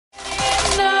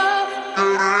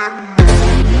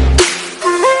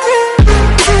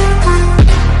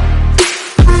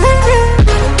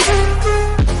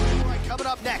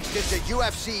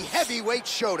UFC Heavyweight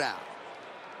Showdown.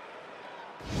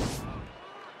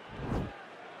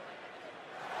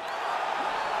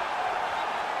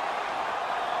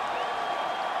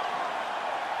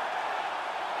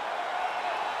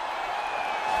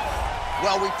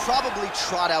 Well, we probably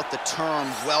trot out the term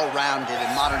well-rounded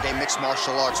in modern-day mixed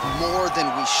martial arts more than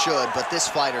we should, but this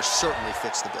fighter certainly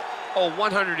fits the bill. Oh,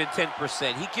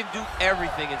 110%. He can do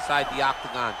everything inside the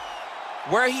octagon.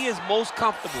 Where he is most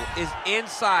comfortable is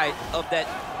inside of that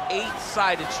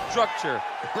 8-sided structure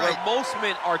where most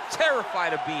men are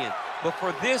terrified of being. But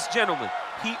for this gentleman,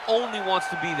 he only wants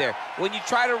to be there. When you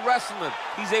try to wrestle him,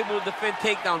 he's able to defend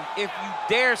takedown. If you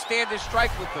dare stand and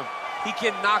strike with him, he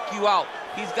can knock you out.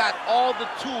 He's got all the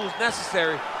tools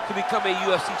necessary to become a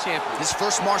UFC champion. His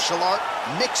first martial art,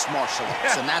 mixed martial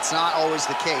arts, and that's not always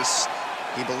the case.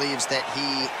 He believes that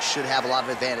he should have a lot of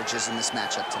advantages in this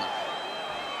matchup tonight.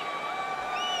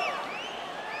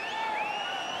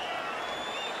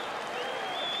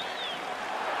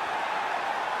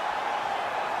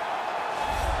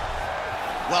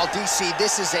 Well, DC,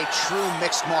 this is a true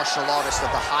mixed martial artist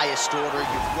of the highest order.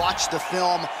 You've watched the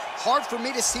film. Hard for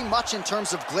me to see much in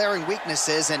terms of glaring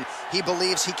weaknesses, and he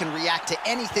believes he can react to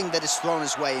anything that is thrown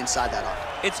his way inside that arc.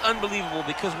 It's unbelievable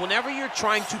because whenever you're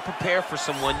trying to prepare for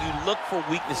someone, you look for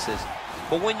weaknesses.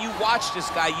 But when you watch this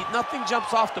guy, nothing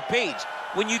jumps off the page.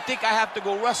 When you think I have to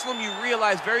go wrestle him, you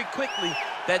realize very quickly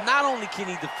that not only can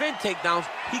he defend takedowns,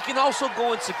 he can also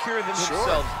go and secure them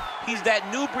himself. He's that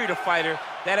new breed of fighter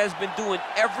that has been doing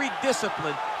every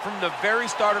discipline from the very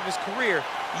start of his career.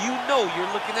 You know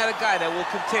you're looking at a guy that will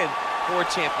contend for a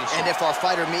championship. And if our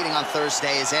fighter meeting on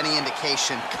Thursday is any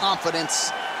indication, confidence,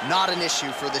 not an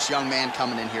issue for this young man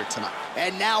coming in here tonight.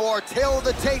 And now our tale of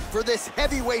the tape for this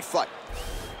heavyweight fight.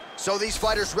 So these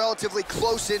fighters relatively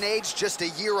close in age, just a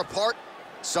year apart.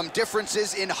 Some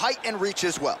differences in height and reach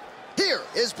as well. Here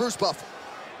is Bruce Buffer.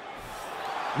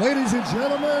 Ladies and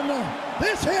gentlemen,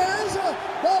 this is the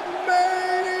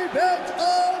main event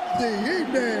of the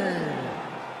evening.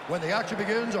 When the action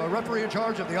begins, our referee in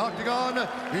charge of the octagon,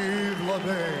 Yves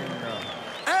Levine.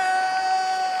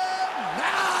 And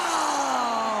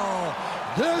now,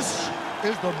 this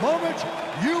is the moment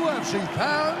UFC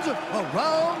fans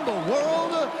around the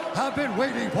world have been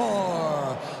waiting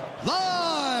for.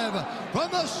 Live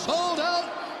from the sold-out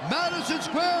Madison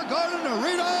Square Garden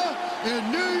Arena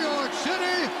in New York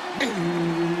City,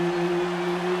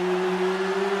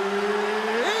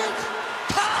 it's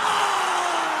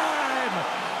time!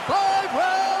 5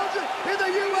 rounds in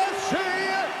the UFC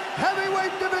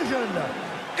heavyweight division.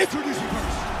 Introducing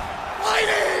first,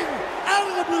 fighting out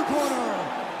of the blue corner.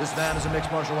 This man is a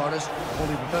mixed martial artist,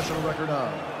 holding a professional record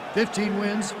of 15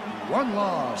 wins, 1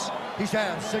 loss. He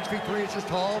stands 6 feet 3 inches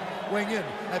tall, weighing in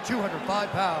at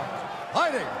 205 pounds.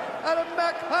 Fighting out of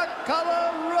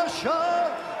Ankalaev,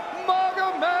 Russia,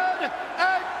 Magamedov.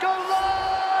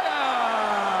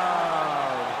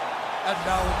 And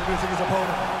now introducing his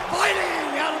opponent,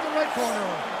 fighting out of the right corner.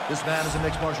 This man is a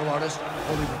mixed martial artist,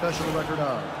 holding a professional record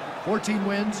of 14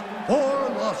 wins, 4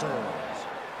 losses.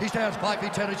 He stands 5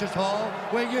 feet 10 inches tall,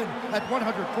 weighing in at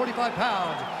 145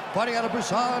 pounds. Fighting out of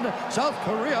Busan, South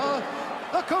Korea,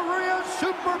 the Korean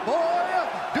Superboy,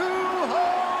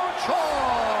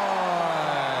 Choi.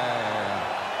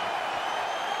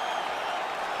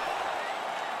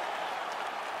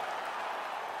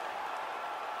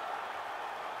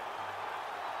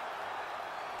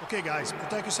 Okay, guys,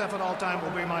 protect yourself at all time,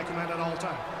 obey my command at all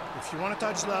time. If you want to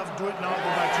touch love, do it now,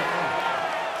 go back to your corner.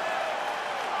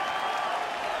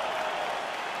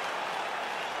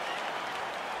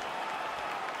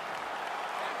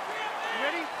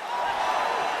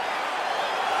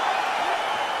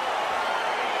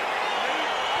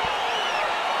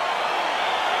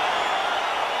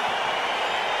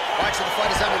 So the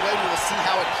fight is underway. We will see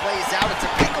how it plays out. It's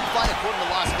a pick-em fight according to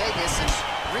Las Vegas, and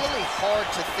really hard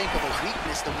to think of a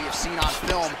weakness that we have seen on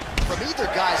film from either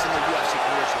guys in their UFC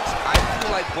careers. I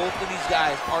feel like both of these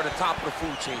guys are the top of the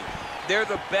food chain. They're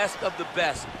the best of the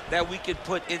best that we could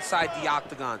put inside the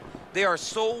octagon. They are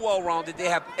so well-rounded. They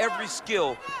have every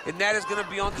skill, and that is going to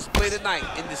be on display tonight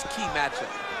in this key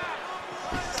matchup.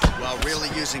 Well, really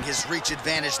using his reach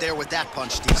advantage there with that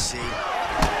punch, DC.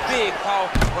 Big,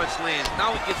 powerful punch lands.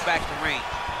 Now he gets back to range.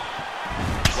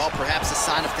 Well, perhaps a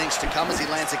sign of things to come as he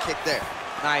lands a kick there.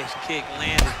 Nice kick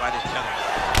landed by this gentleman.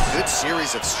 Good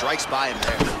series of strikes by him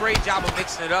there. Great job of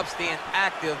mixing it up, staying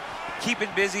active, keeping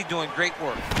busy, doing great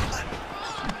work.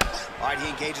 All right, he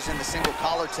engages in the single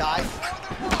collar tie.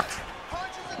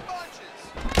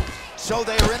 So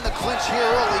they are in the clinch here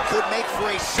early. Could make for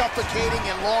a suffocating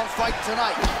and long fight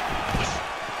tonight.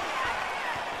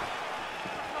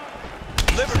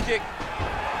 Liver kick.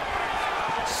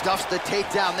 stuffs the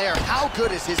takedown there. How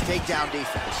good is his takedown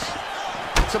defense?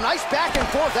 Some nice back and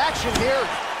forth action here.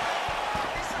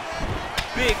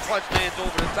 Big punch lands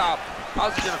over the top.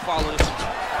 How's he gonna follow this?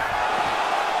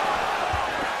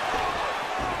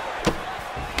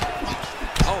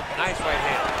 Oh, nice right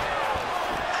hand.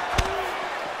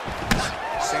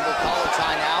 Single collar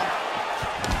tie now.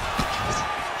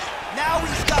 Now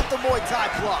he's got the Muay Thai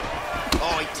plug.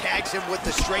 Oh, he tags him with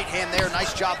the straight hand there.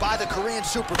 Nice job by the Korean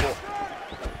Super Bowl.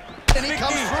 And he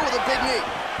comes through with a big knee.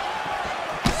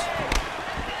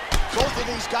 Both of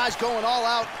these guys going all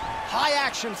out. High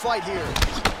action fight here.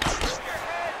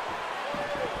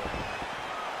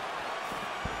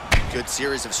 Good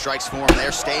series of strikes for him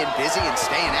there, staying busy and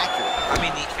staying accurate. I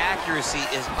mean, the accuracy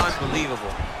is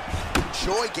unbelievable.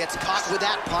 Choi gets caught with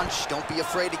that punch. Don't be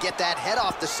afraid to get that head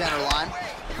off the center line.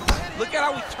 Look at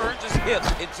how he turns his hip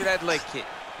into that leg kick.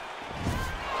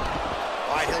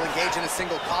 All right, he'll engage in a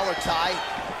single collar tie.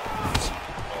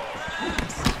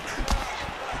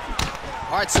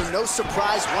 All right, so no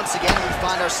surprise. Once again, we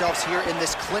find ourselves here in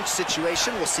this clinch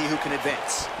situation. We'll see who can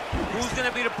advance. Who's going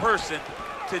to be the person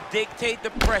to dictate the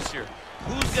pressure?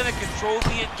 Who's going to control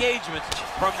the engagements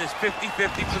from this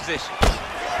 50-50 position?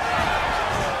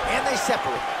 And they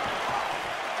separate.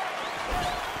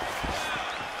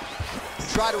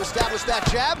 Try to establish that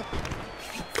jab.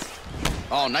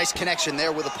 Oh, nice connection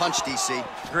there with a punch, DC.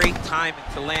 Great timing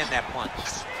to land that punch.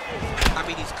 I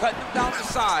mean, he's cutting him down to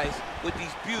size with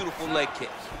these beautiful leg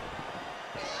kicks.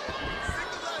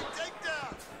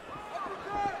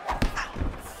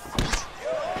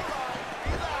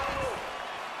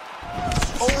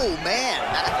 Oh, man.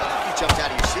 You jumped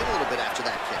out of your seat a little bit after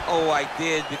that kick. Oh, I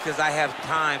did, because I have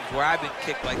times where I've been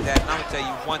kicked like that. And I'm going to tell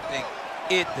you one thing.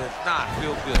 It does not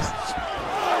feel good.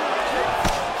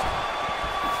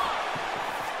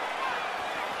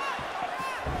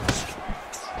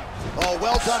 Oh,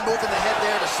 well done moving the head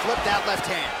there to slip that left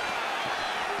hand.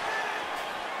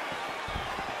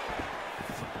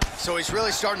 So he's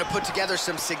really starting to put together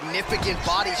some significant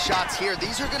body shots here.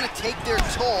 These are going to take their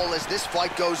toll as this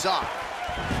fight goes on.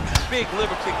 Big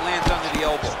liver kick lands under the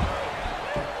elbow.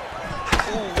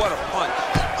 Ooh, what a punch.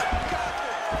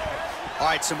 All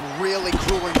right, some really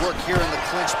grueling work here in the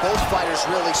clinch. Both fighters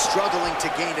really struggling to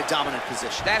gain a dominant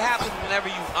position. That happens whenever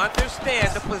you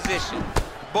understand the position.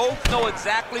 Both know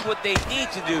exactly what they need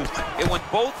to do. And when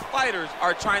both fighters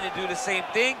are trying to do the same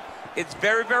thing, it's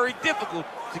very, very difficult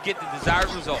to get the desired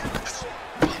result.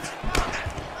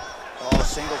 Oh,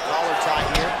 single collar tie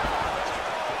here.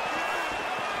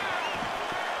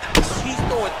 He's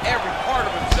throwing every part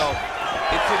of himself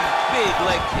into these big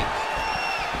leg kicks.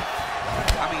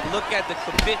 I mean, look at the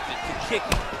commitment to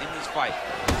kicking in this fight.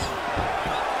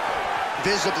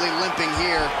 Visibly limping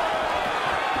here.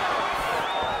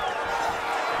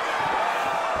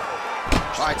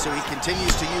 All right, so he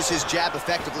continues to use his jab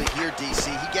effectively here, DC.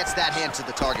 He gets that hand to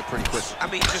the target pretty quickly. I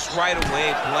mean, just right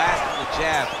away, blasting the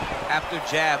jab after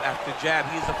jab after jab.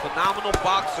 He's a phenomenal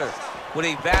boxer with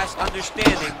a vast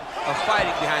understanding of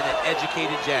fighting behind that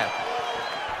educated jab.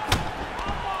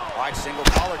 All right, single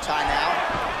collar tie now.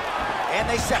 And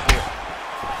they separate.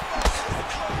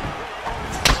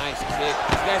 Nice kick.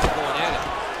 These guys are going at it.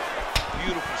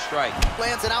 Beautiful strike.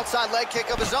 Lands an outside leg kick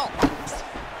of his own.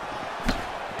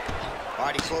 All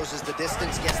right, he closes the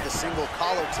distance, gets the single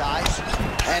collar tie.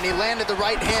 And he landed the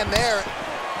right hand there.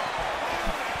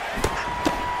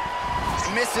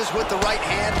 Misses with the right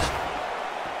hand.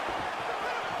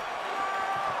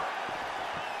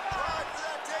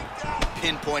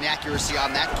 Pinpoint accuracy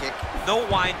on that kick. No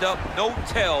wind up, no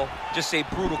tail, just a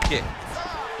brutal kick.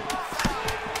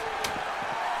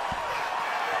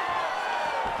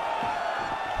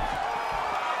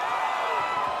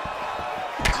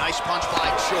 Nice punch by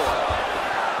Choi.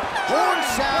 Horn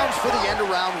sounds for the end of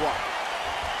round one.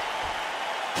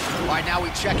 All right, now we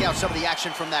check out some of the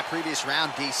action from that previous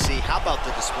round, DC. How about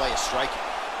the display of striking?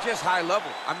 Just high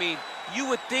level. I mean, you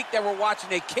would think that we're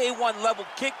watching a K1 level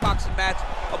kickboxing match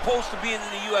opposed to being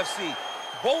in the UFC.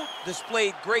 Both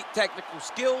displayed great technical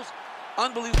skills,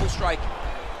 unbelievable striking.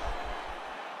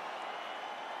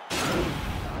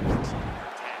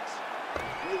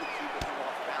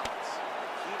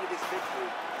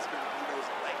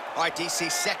 All right, DC,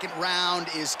 second round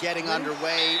is getting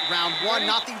underway. Round one,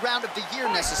 not the round of the year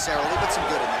necessarily, but some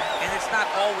good in there. And it's not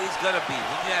always gonna be.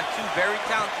 When you have two very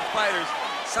talented fighters,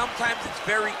 sometimes it's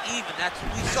very even. That's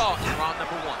what we saw in round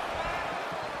number one.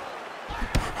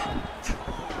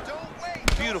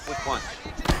 Beautiful punch.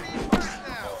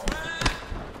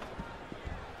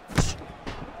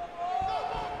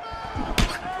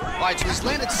 All right, so he's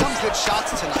landed some good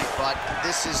shots tonight, but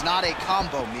this is not a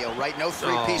combo meal, right? No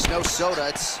three-piece, no soda.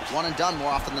 It's one and done more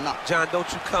often than not. John, don't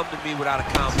you come to me without a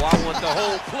combo. I want the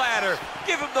whole platter.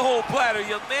 Give him the whole platter,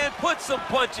 young man. Put some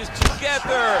punches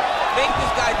together. Make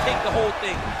this guy take the whole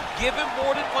thing. Give him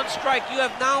more than one strike. You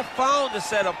have now found a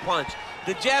setup punch.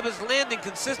 The jab is landing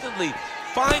consistently.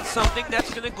 Find something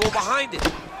that's going to go behind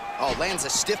it. Oh, lands a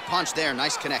stiff punch there.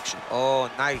 Nice connection. Oh,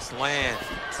 nice land.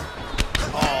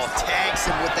 Oh, tags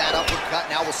him with that uppercut.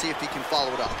 Now we'll see if he can follow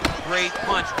it up. Great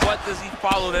punch. What does he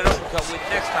follow that uppercut with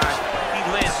next time? He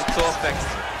lands it so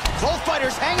effective. Both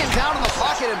fighters hanging down in the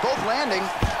pocket and both landing.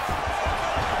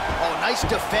 Oh, nice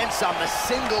defense on the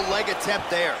single leg attempt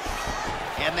there.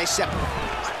 And they separate.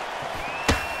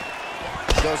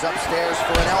 Goes upstairs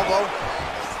for an elbow.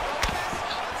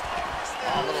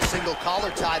 Oh, a little single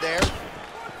collar tie there.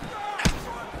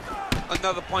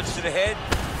 Another punch to the head.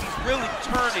 He's really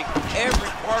turning every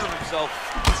part of himself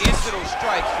into those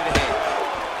strikes to the head.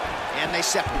 And they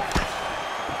separate.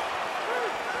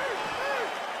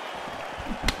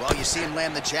 Well, you see him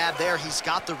land the jab there. He's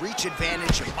got the reach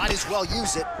advantage. He might as well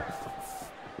use it.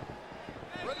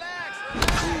 Ooh,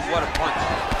 what a punch.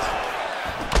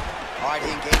 All right,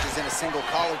 he engages in a single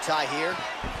collar tie here.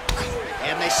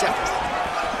 And they separate.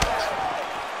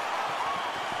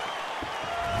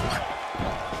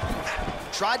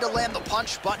 Tried to land the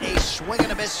punch, but a swing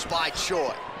and a miss by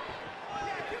Choi.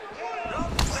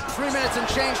 3 minutes and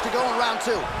change to go in round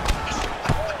two.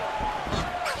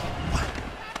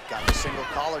 Got the single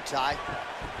collar tie.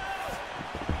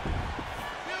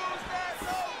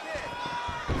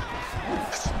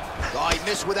 Oh, he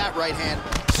missed with that right hand.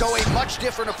 So a much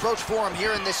different approach for him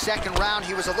here in this second round.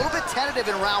 He was a little bit tentative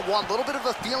in round one, a little bit of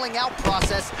a feeling out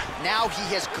process. Now he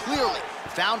has clearly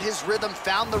found his rhythm,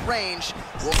 found the range.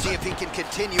 We'll see if he can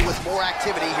continue with more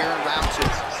activity here in round two.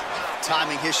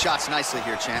 Timing his shots nicely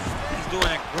here, champ. He's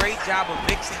doing a great job of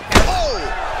mixing. Oh!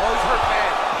 Oh, he's hurt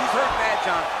bad. He's hurt bad,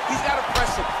 John. He's got to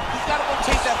press him. He's got to go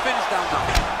chase that finish down now.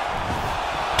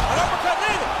 An uppercut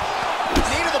landed.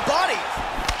 Knee to the body.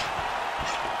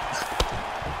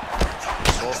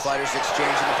 Both fighters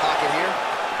exchanging the pocket here.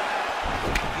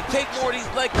 You take more of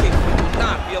these leg kicks, you will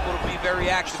not be able to be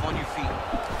very active on your feet.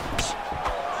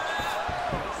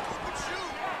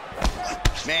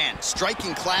 Man,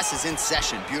 striking class is in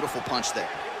session. Beautiful punch there.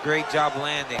 Great job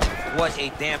landing. What a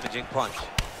damaging punch.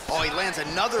 Oh, he lands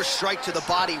another strike to the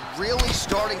body, really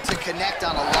starting to connect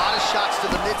on a lot of shots to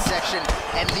the midsection,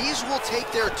 and these will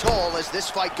take their toll as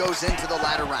this fight goes into the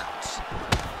latter rounds.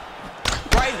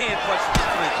 Right hand punch to the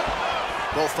clinch.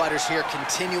 Both fighters here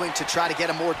continuing to try to get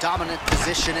a more dominant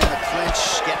position in the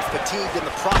clinch, getting fatigued in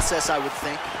the process, I would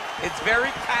think. It's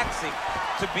very taxing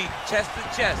to be chest to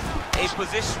chest, a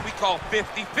position we call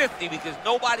 50-50 because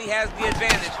nobody has the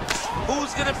advantage.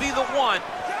 Who's gonna be the one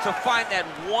to find that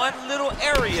one little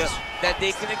area that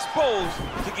they can expose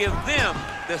to give them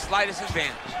the slightest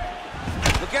advantage?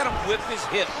 Look at him whip his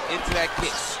hip into that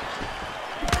kick.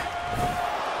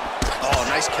 Oh,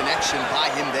 nice connection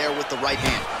by him there with the right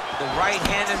hand. The right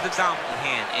hand is the dominant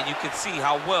hand, and you can see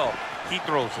how well he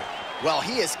throws it. Well,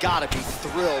 he has got to be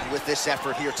thrilled with this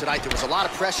effort here tonight. There was a lot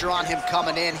of pressure on him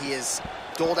coming in. He has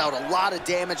doled out a lot of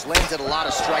damage, landed a lot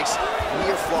of strikes,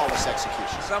 near flawless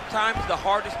execution. Sometimes the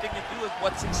hardest thing to do is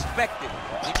what's expected.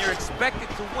 When you're expected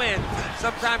to win,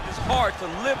 sometimes it's hard to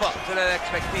live up to that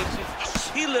expectation.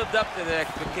 He lived up to that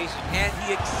expectation, and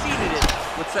he exceeded it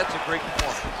with such a great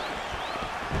performance.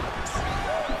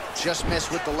 Just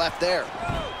missed with the left there.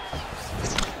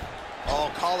 Oh,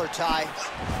 collar tie.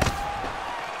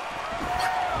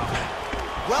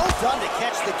 Well done to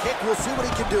catch the kick. We'll see what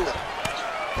he can do with it.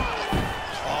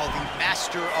 Oh, the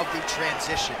master of the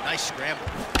transition. Nice scramble.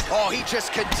 Oh, he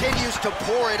just continues to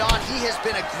pour it on. He has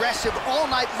been aggressive all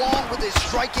night long with his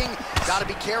striking. Got to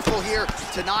be careful here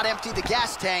to not empty the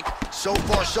gas tank. So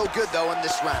far, so good, though, in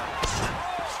this round.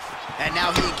 And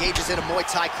now he engages in a Muay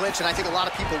Thai clinch, and I think a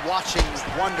lot of people watching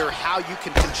wonder how you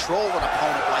can control an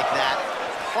opponent like that.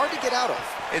 Hard to get out of.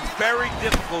 It's very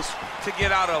difficult to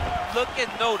get out of. Look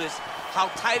and notice how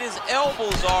tight his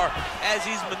elbows are as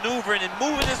he's maneuvering and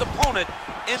moving his opponent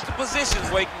into positions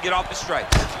where he can get off the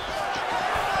strikes.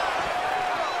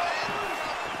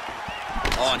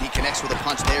 Oh, and he connects with a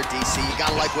punch there, DC. You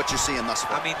gotta like what you're seeing thus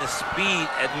far. I mean, the speed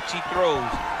at which he throws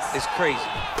is crazy.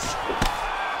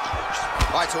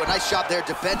 All right, so a nice shot there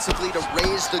defensively to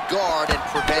raise the guard and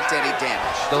prevent any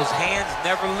damage. Those hands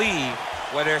never leave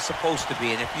where they're supposed to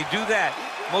be, and if you do that,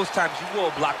 most times you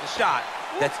will block the shot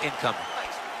that's incoming.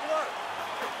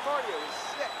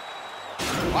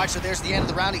 All right, so there's the end of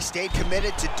the round. He stayed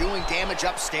committed to doing damage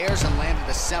upstairs and landed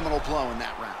a seminal blow in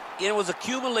that round. It was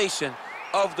accumulation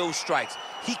of those strikes.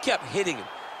 He kept hitting him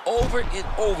over and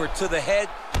over to the head.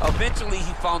 Eventually,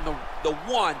 he found the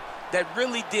one that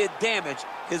really did damage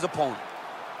his opponent.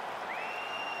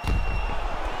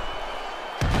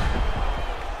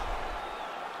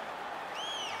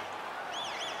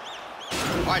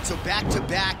 All right, so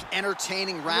back-to-back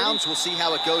entertaining rounds. We'll see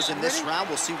how it goes in this round.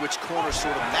 We'll see which corner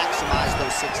sort of maximize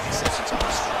those 60 seconds on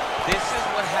the street. This is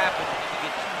what happens when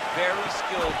you get two very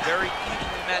skilled, very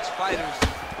evenly matched fighters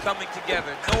coming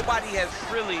together. Nobody has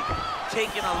really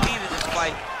taken a lead in this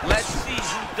fight. Let's see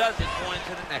who does it going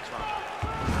into the next round.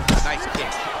 Nice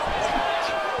kick.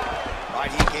 All right,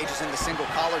 he engages in the single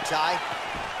collar tie.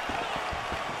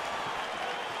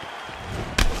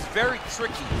 It's very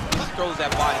tricky when he throws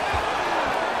that body kick.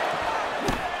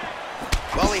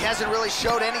 Well, he hasn't really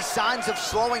showed any signs of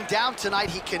slowing down tonight.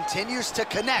 He continues to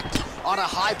connect on a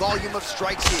high volume of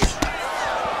strikes here.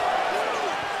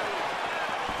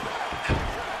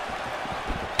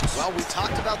 Well, we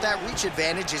talked about that reach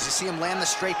advantage as you see him land the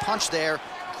straight punch there.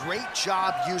 Great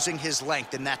job using his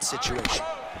length in that situation.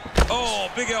 Oh,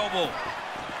 big elbow.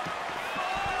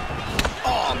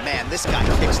 Oh, man, this guy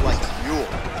kicks like a mule.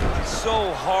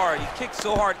 So hard. He kicks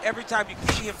so hard. Every time you can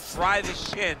see him drive his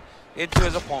shin into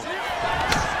his opponent.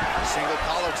 Single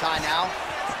collar tie now.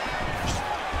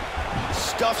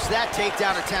 Stuffs that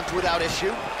takedown attempt without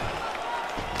issue.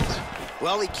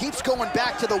 Well, he keeps going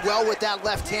back to the well with that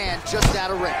left hand, just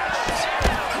out of range.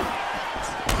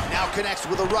 Now connects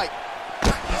with a right.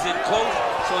 He's in close,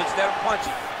 so instead of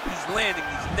punching, he's landing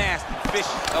these nasty,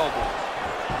 vicious elbows.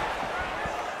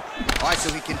 All right, so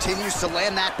he continues to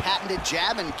land that patented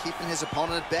jab and keeping his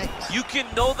opponent at bay. You can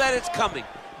know that it's coming,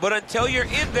 but until you're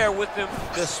in there with him,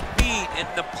 the speed and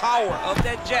the power of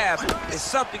that jab is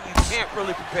something you can't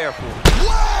really prepare for. Whoa!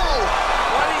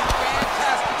 What a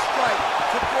fantastic strike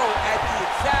to throw at the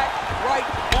exact right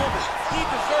moment. He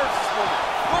deserves this moment.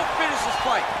 Go finish this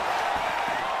fight.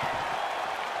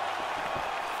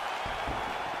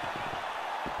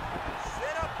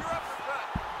 Set up your uppercut.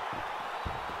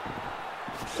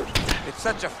 It's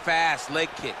such a fast leg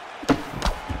kick.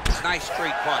 Nice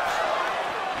straight punch.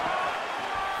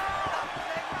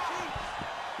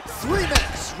 3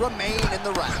 minutes remain in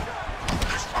the round.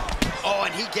 Oh,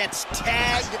 and he gets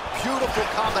tagged. Beautiful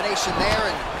combination there,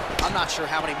 and I'm not sure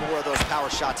how many more of those power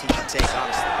shots he can take,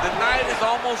 honestly. The night is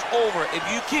almost over. If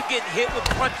you keep getting hit with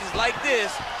punches like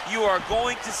this, you are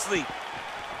going to sleep.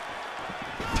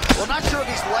 Well, not sure if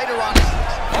he's lighter on it.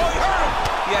 Oh, he hurt him!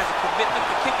 He has a commitment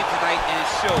to kicking tonight, and it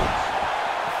shows.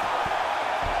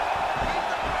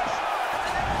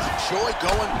 Choi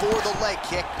going for the leg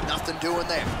kick. Nothing doing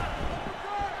there.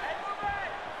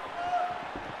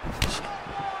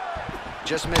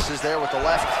 Just misses there with the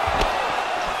left.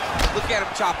 Look at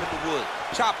him chopping the wood.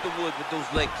 Chop the wood with those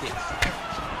leg kicks.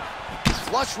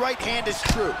 Flush right hand is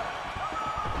true.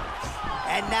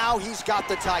 And now he's got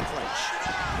the tie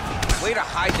clinch. Way to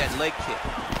hide that leg kick.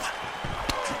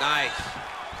 Nice.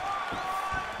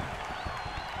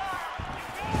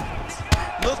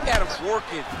 Look at him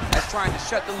working at trying to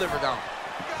shut the liver down.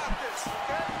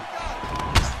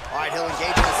 All right, he'll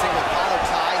engage in a single collar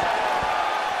tie.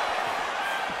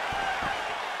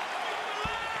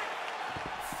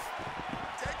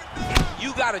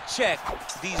 You gotta check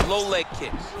these low leg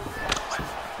kicks.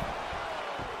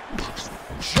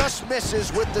 Just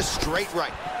misses with the straight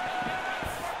right.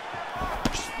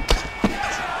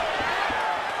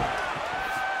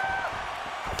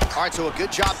 All right, so a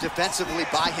good job defensively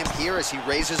by him here as he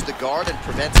raises the guard and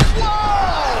prevents it.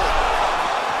 Whoa!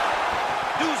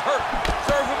 Dude's hurt.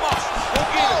 Serve him up. Go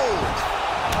get him.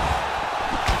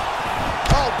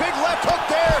 Oh, big left hook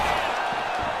there.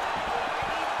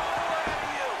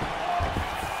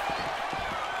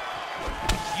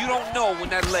 You don't know when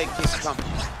that leg kick's coming.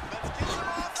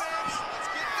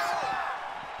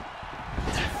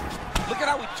 Look at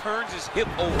how he turns his hip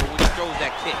over when he throws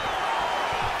that kick.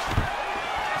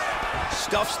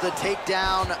 Stuffs the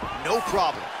takedown, no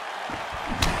problem.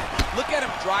 Look at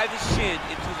him drive his shin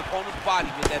into his opponent's body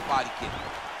with that body kick.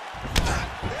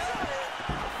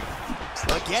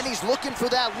 Again, he's looking for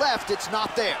that left. It's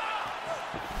not there.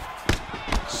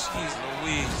 Jeez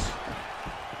Louise.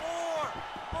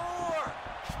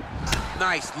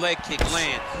 Nice leg kick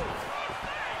lands.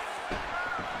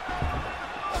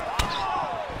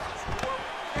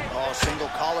 Oh, single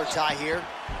collar tie here.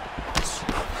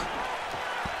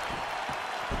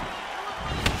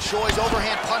 Choi's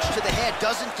overhand punch to the head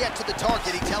doesn't get to the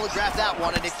target. He telegraphed that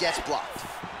one, and it gets blocked.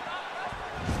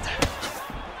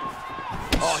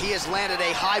 Oh, he has landed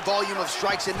a high volume of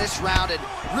strikes in this round and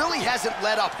really hasn't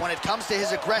let up when it comes to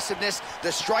his aggressiveness.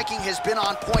 The striking has been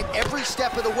on point every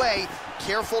step of the way.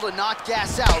 Careful to not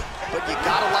gas out, but you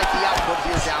gotta like the output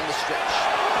here down the stretch.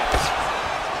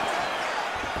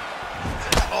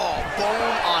 Oh,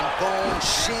 bone on bone,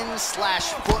 shin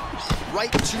slash foot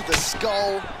right to the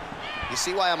skull. You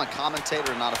see why I'm a commentator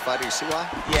and not a fighter? You see why?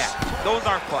 Yeah, those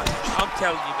aren't fun. I'm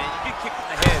telling you, man, you get kicked in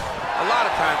the head, a lot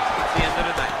of times it's the end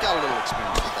of the night. Got a little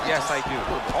experience with that. Yes, I do.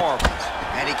 Horrible.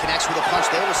 And he connects with a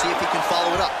punch there. We'll see if he can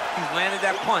follow it up. He's landed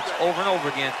that punch over and over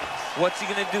again. What's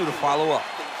he gonna do to follow up?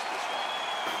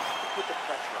 Put the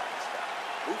pressure on this guy.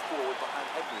 Move forward behind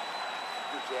head movement.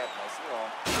 Good jab, nice and long.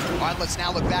 All right, let's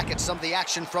now look back at some of the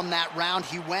action from that round.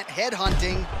 He went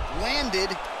headhunting, landed,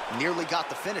 nearly got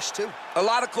the finish too. A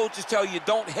lot of coaches tell you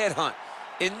don't headhunt.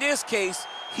 In this case,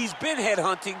 he's been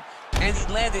headhunting, and he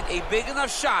landed a big enough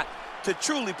shot to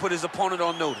truly put his opponent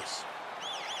on notice.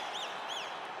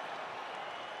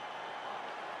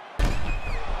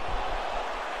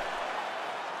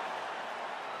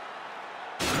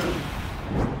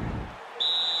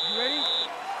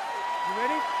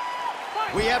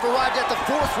 We have arrived at the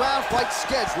fourth round fight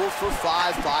scheduled for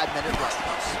 5 5-minute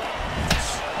rounds.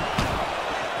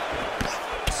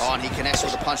 Oh, and he connects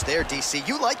with a punch there, DC.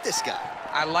 You like this guy.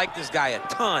 I like this guy a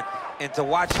ton, and to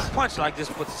watch him punch like this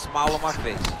puts a smile on my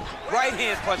face. Right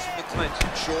hand punch from the clinch.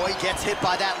 Choi gets hit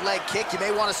by that leg kick. You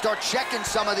may want to start checking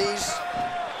some of these.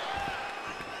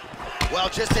 Well,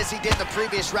 just as he did in the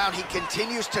previous round, he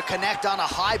continues to connect on a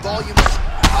high volume.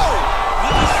 Oh!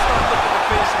 He needs to start looking to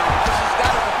finish now because he's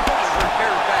got an opponent hurt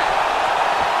very bad.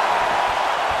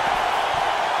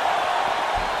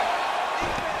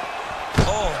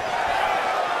 Oh,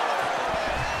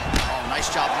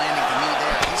 nice job landing the knee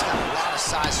there. He's got a lot of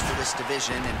size for this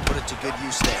division and put it to good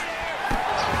use there.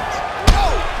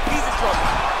 Oh! He's in trouble.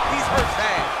 He's hurt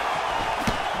bad.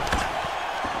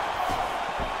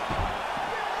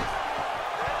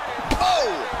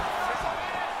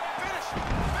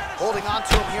 Holding on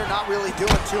to him here, not really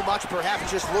doing too much, perhaps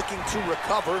just looking to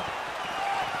recover.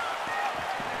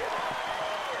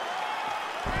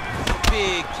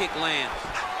 Big kick lands.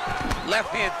 Left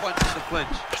hand punch in the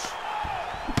clinch.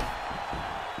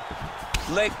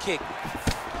 Leg kick.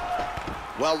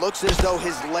 Well, looks as though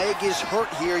his leg is hurt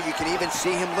here. You can even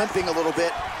see him limping a little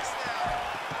bit.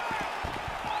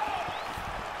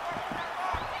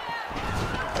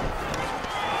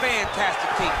 Fantastic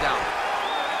takedown.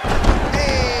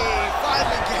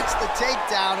 Gets the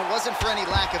takedown. It wasn't for any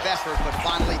lack of effort, but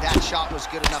finally that shot was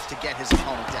good enough to get his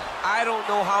opponent down. I don't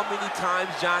know how many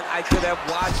times, John, I could have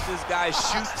watched this guy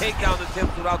shoot takedown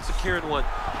attempts without securing one.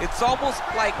 It's almost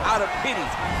like out of pity.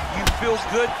 You feel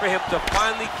good for him to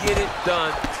finally get it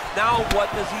done. Now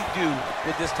what does he do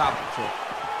with this top control?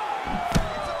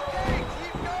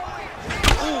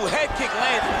 Ooh, head kick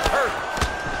lands. He's hurt.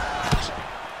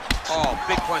 Oh,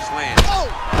 big punch lands.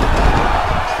 Oh!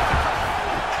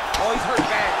 Oh, he's hurt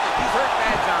bad. He's hurt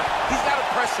bad, John. He's got to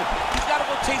press him. He's got to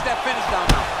go chase that finish down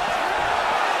now.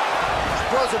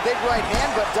 Throws a big right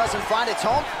hand, but doesn't find its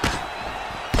home.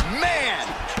 Man!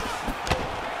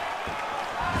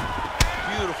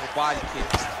 Beautiful body kick.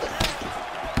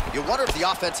 You wonder if the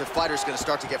offensive fighter is going to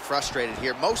start to get frustrated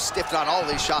here. Most, if not all, of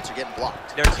these shots are getting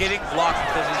blocked. They're getting blocked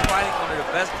because he's fighting one of the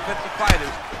best defensive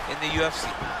fighters in the UFC.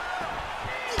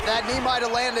 That knee might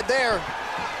have landed there.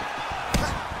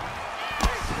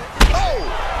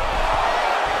 Oh!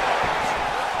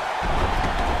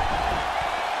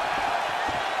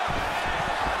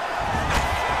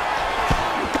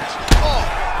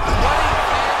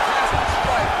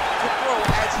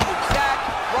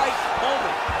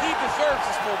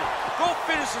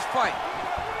 This fight.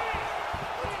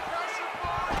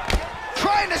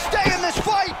 Trying to stay in this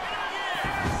fight.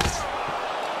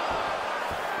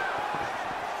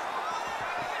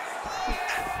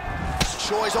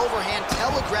 Choi's overhand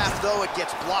telegraph, though, it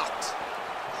gets blocked.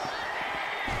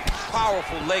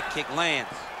 Powerful leg kick lands.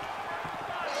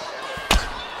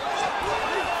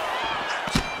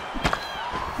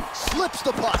 Slips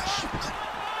the punch.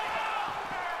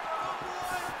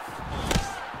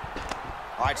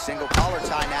 All right, single collar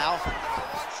tie now.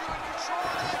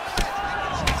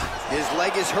 His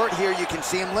leg is hurt here. You can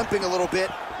see him limping a little bit.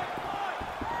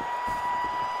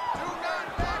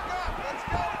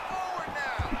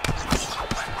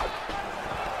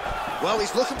 Well,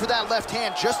 he's looking for that left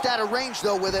hand, just out of range,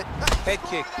 though, with it. Head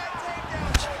kick.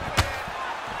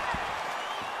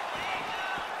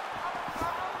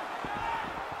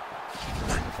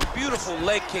 Beautiful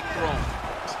leg kick thrown.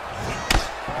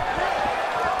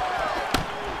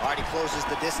 All right, he closes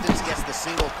the distance, gets the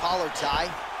single collar tie.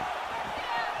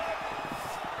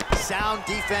 Sound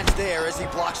defense there as he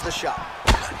blocks the shot.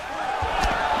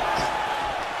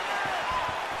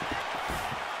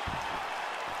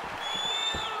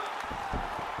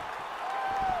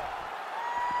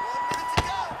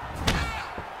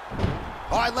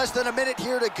 All right, less than a minute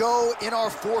here to go in our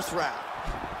fourth round.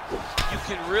 You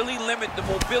can really limit the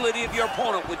mobility of your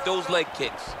opponent with those leg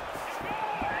kicks.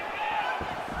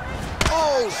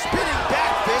 Oh, spinning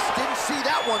back fist. Didn't see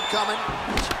that one coming.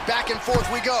 Back and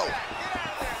forth we go.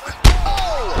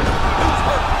 Oh! Who's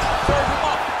hurt? Serve him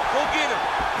up. Go get him.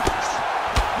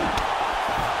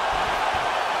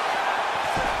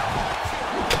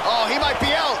 Oh, he might be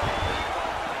out.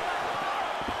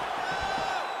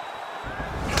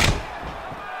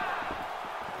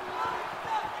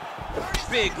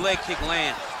 Big leg kick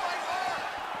lands.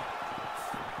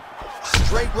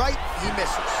 Straight right, he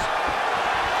misses.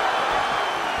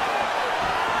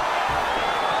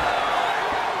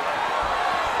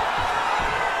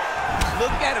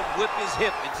 Look at him whip his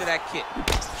hip into that kick. A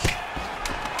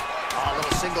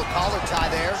little single collar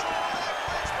tie there.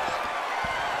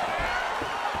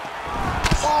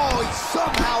 Oh, he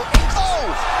somehow... Oh!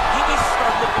 He needs to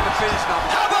start looking to finish now.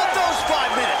 How about those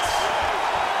 5 minutes?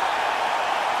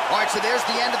 All right, so there's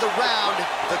the end of the round.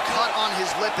 The cut on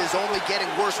his lip is only getting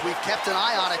worse. We've kept an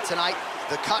eye on it tonight.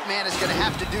 The cut man is going to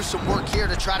have to do some work here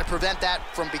to try to prevent that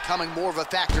from becoming more of a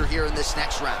factor here in this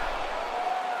next round.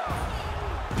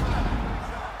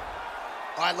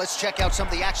 All right, let's check out some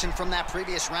of the action from that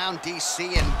previous round,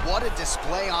 DC, and what a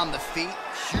display on the feet.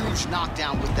 Huge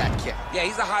knockdown with that kick. Yeah,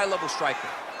 he's a high-level striker.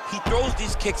 He throws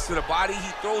these kicks to the body.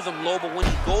 He throws them low, but when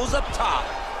he goes up top,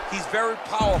 he's very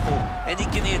powerful, and he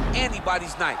can end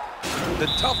anybody's night. The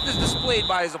toughness displayed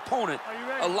by his opponent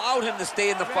allowed him to stay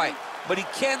in the fight, but he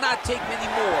cannot take many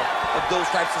more of those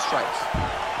types of strikes.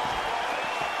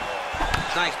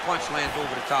 Nice punch lands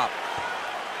over the top.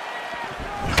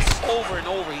 Over and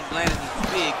over, he's landing these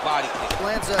big body kicks.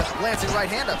 Lands a glancing right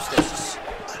hand upstairs.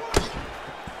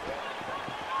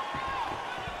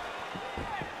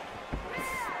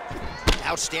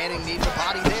 Outstanding knee to the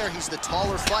body there. He's the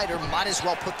taller fighter. Might as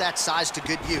well put that size to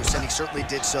good use, and he certainly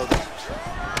did so there.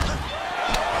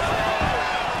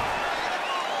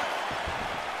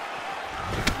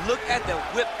 Look at the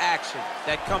whip action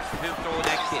that comes from him throwing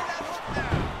that kick.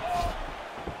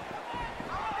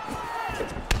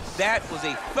 That was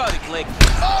a thudding leg kick.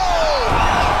 Oh!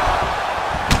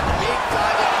 Big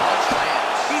diving punch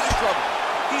lands. He's in trouble.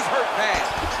 He's hurt bad.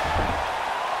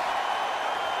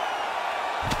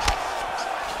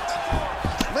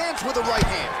 Lands with a right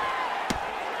hand.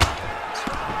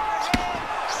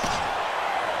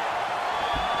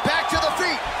 Back to the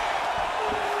feet.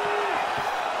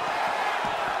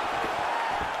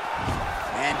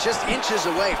 And just inches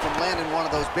away from landing one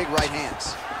of those big right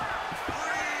hands.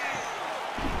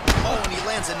 Oh, and he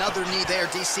lands another knee there,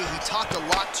 DC. He talked a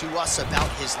lot to us about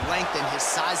his length and his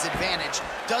size advantage.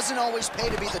 Doesn't always pay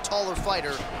to be the taller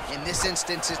fighter. In this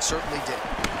instance, it certainly did.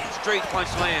 Straight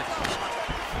punch lands.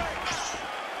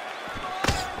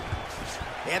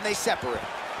 And they separate.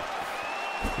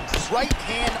 Right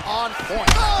hand on point.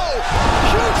 Oh!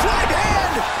 Huge right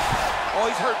hand! Oh,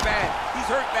 he's hurt bad. He's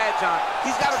hurt bad, John.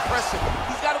 He's got to press him.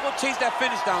 He's got to go chase that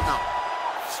finish down now.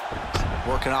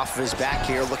 Working off of his back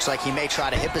here. Looks like he may try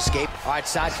to hip escape. All right,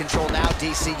 side control now,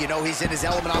 DC. You know he's in his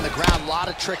element on the ground. A lot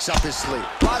of tricks up his sleeve.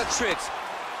 A lot of tricks.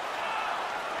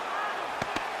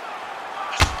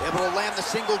 Able to land the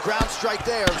single ground strike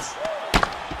there.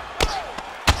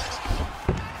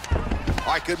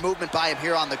 All right, good movement by him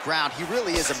here on the ground. He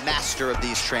really is a master of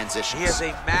these transitions. He is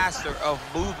a master of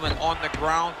movement on the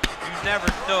ground. You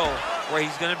never know where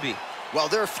he's going to be. Well,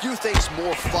 there are few things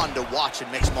more fun to watch in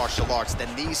mixed martial arts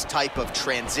than these type of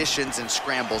transitions and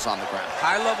scrambles on the ground.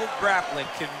 High-level grappling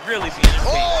can really be entertaining.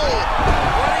 Oh!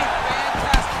 What a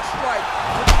fantastic strike.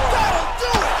 That'll do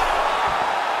it!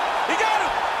 He got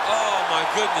him! Oh, my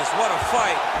goodness, what a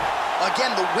fight.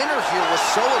 Again, the winner here was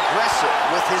so aggressive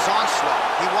with his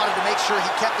onslaught. He wanted to make sure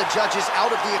he kept the judges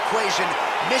out of the equation.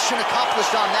 Mission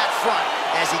accomplished on that front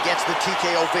as he gets the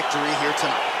TKO victory here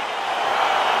tonight.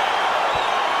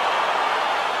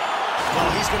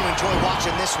 Well, he's going to enjoy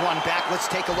watching this one back. Let's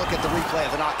take a look at the replay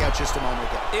of the knockout just a moment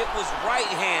ago. It was right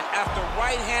hand after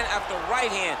right hand after right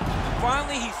hand.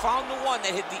 Finally, he found the one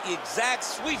that hit the exact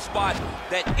sweet spot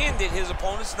that ended his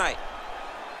opponent's night.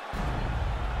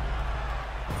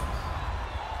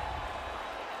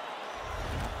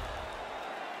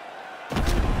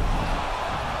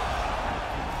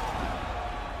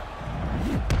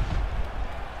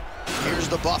 Here's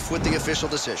the buff with the official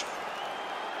decision.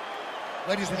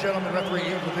 Ladies and gentlemen, referee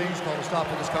Ian Levines called a stop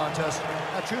to this contest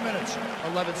at 2 minutes,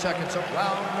 11 seconds of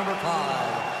round number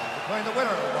 5. declaring the winner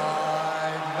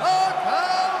by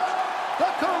knockout, the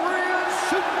Korean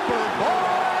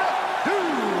Superboy,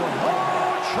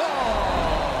 Choi.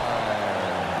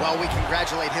 Well, we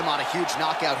congratulate him on a huge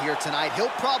knockout here tonight. He'll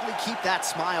probably keep that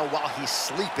smile while he's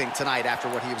sleeping tonight after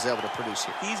what he was able to produce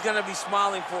here. He's going to be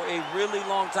smiling for a really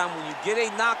long time. When you get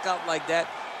a knockout like that,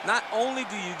 not only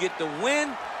do you get the win,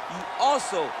 you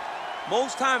also,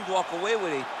 most times, walk away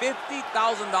with a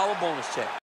 $50,000 bonus check.